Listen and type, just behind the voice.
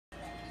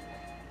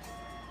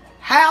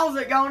How's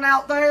it going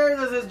out there?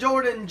 This is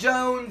Jordan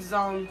Jones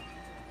on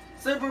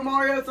Super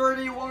Mario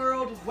 3D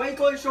World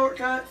Weekly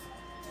Shortcuts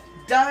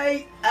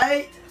Day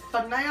 8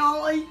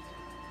 Finale.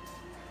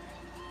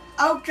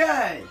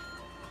 Okay.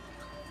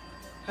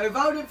 Who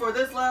voted for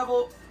this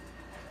level?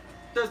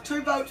 There's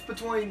 2 votes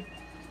between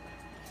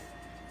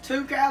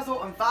 2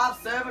 Castle and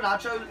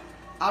 5-7.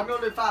 I'm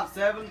going to do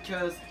 5-7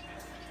 because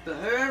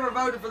whoever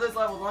voted for this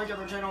level, the link of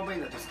their channel will be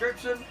in the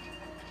description.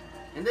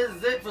 And this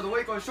is it for the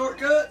Weekly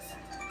Shortcuts.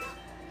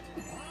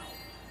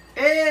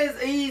 It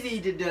is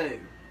easy to do.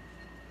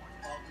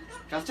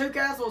 Because 2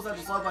 Castle is such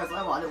a slow paced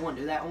level, I didn't want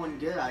to do that one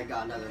good. I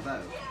got another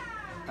vote.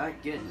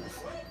 Thank goodness.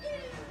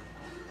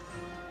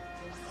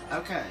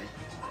 Okay.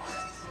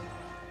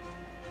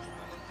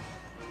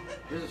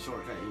 Here's a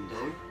shortcut you can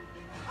do.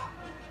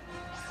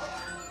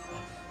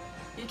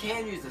 You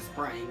can use the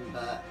spring,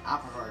 but I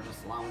prefer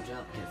just long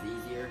jump because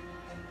it's easier.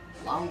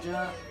 Long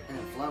jump, and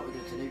then float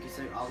with the Tanuki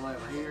suit all the way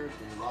over here,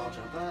 then wall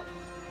jump up.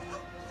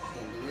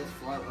 Then do this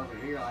float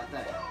over here like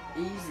that.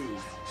 Easy.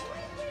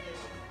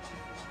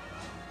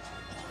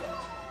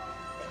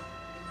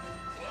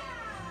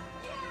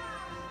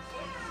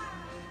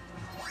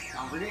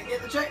 Don't forget to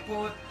get the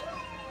checkpoint.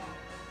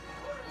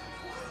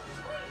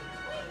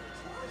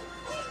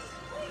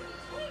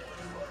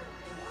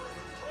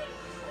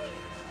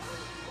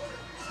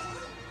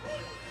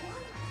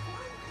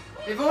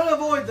 If you want to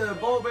avoid the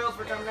bowl bells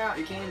for coming out,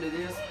 you can do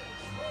this.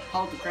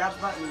 Hold the crouch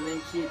button and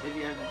then keep, if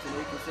you have the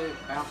Tanuki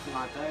suit, bouncing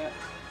like that.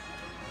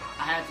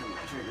 I had to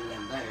trigger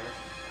them there.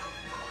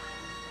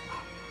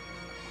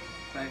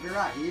 But if you're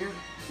right here,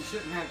 you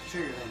shouldn't have to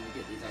trigger them to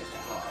get these extra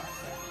claws.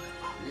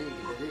 And then you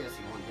can do this,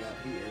 you want to get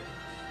up here.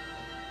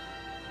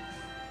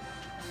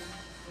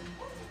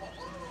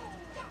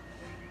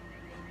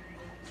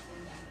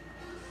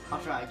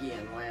 I'll try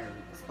again where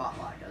the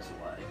spotlight goes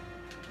away.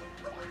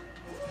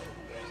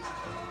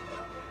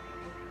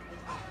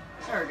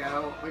 There we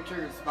go, we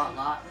triggered the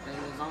spotlight, and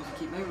as long as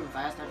you keep moving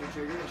fast after you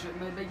trigger it, it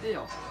shouldn't be a big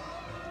deal.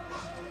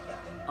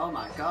 Oh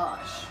my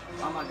gosh.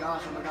 Oh my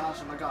gosh, oh my gosh,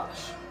 oh my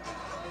gosh.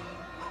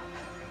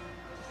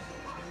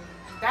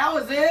 That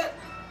was it.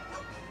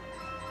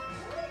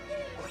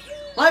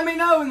 Let me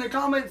know in the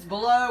comments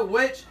below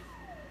which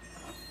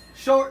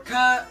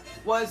shortcut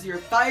was your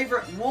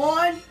favorite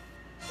one.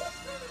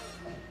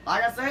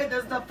 Like I said,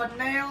 this is the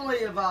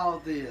finale of all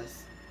of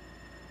this.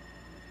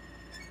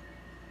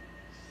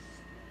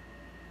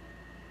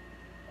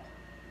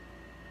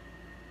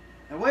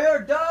 And we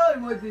are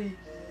done with the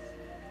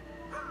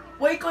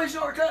Weekly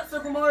Shortcut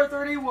Super Mario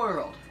 3D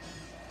World.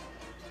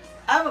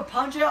 I have a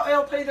Punch-Out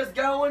LP that's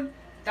going.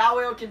 That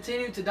will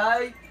continue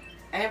today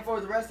and for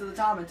the rest of the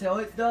time until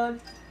it's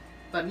done.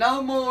 But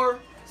no more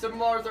Super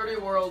Mario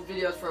 3D World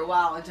videos for a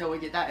while until we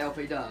get that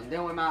LP done. Then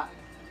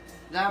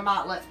I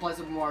might Let's Play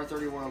Super Mario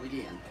 3D World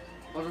again.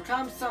 But it'll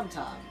come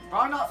sometime.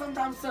 Probably not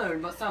sometime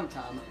soon, but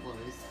sometime at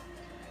least.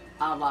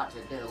 I'd like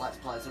to do Let's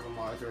Play Super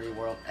Mario 3D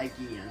World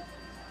again.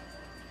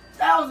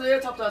 That was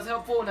it. Hope that was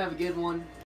helpful and have a good one.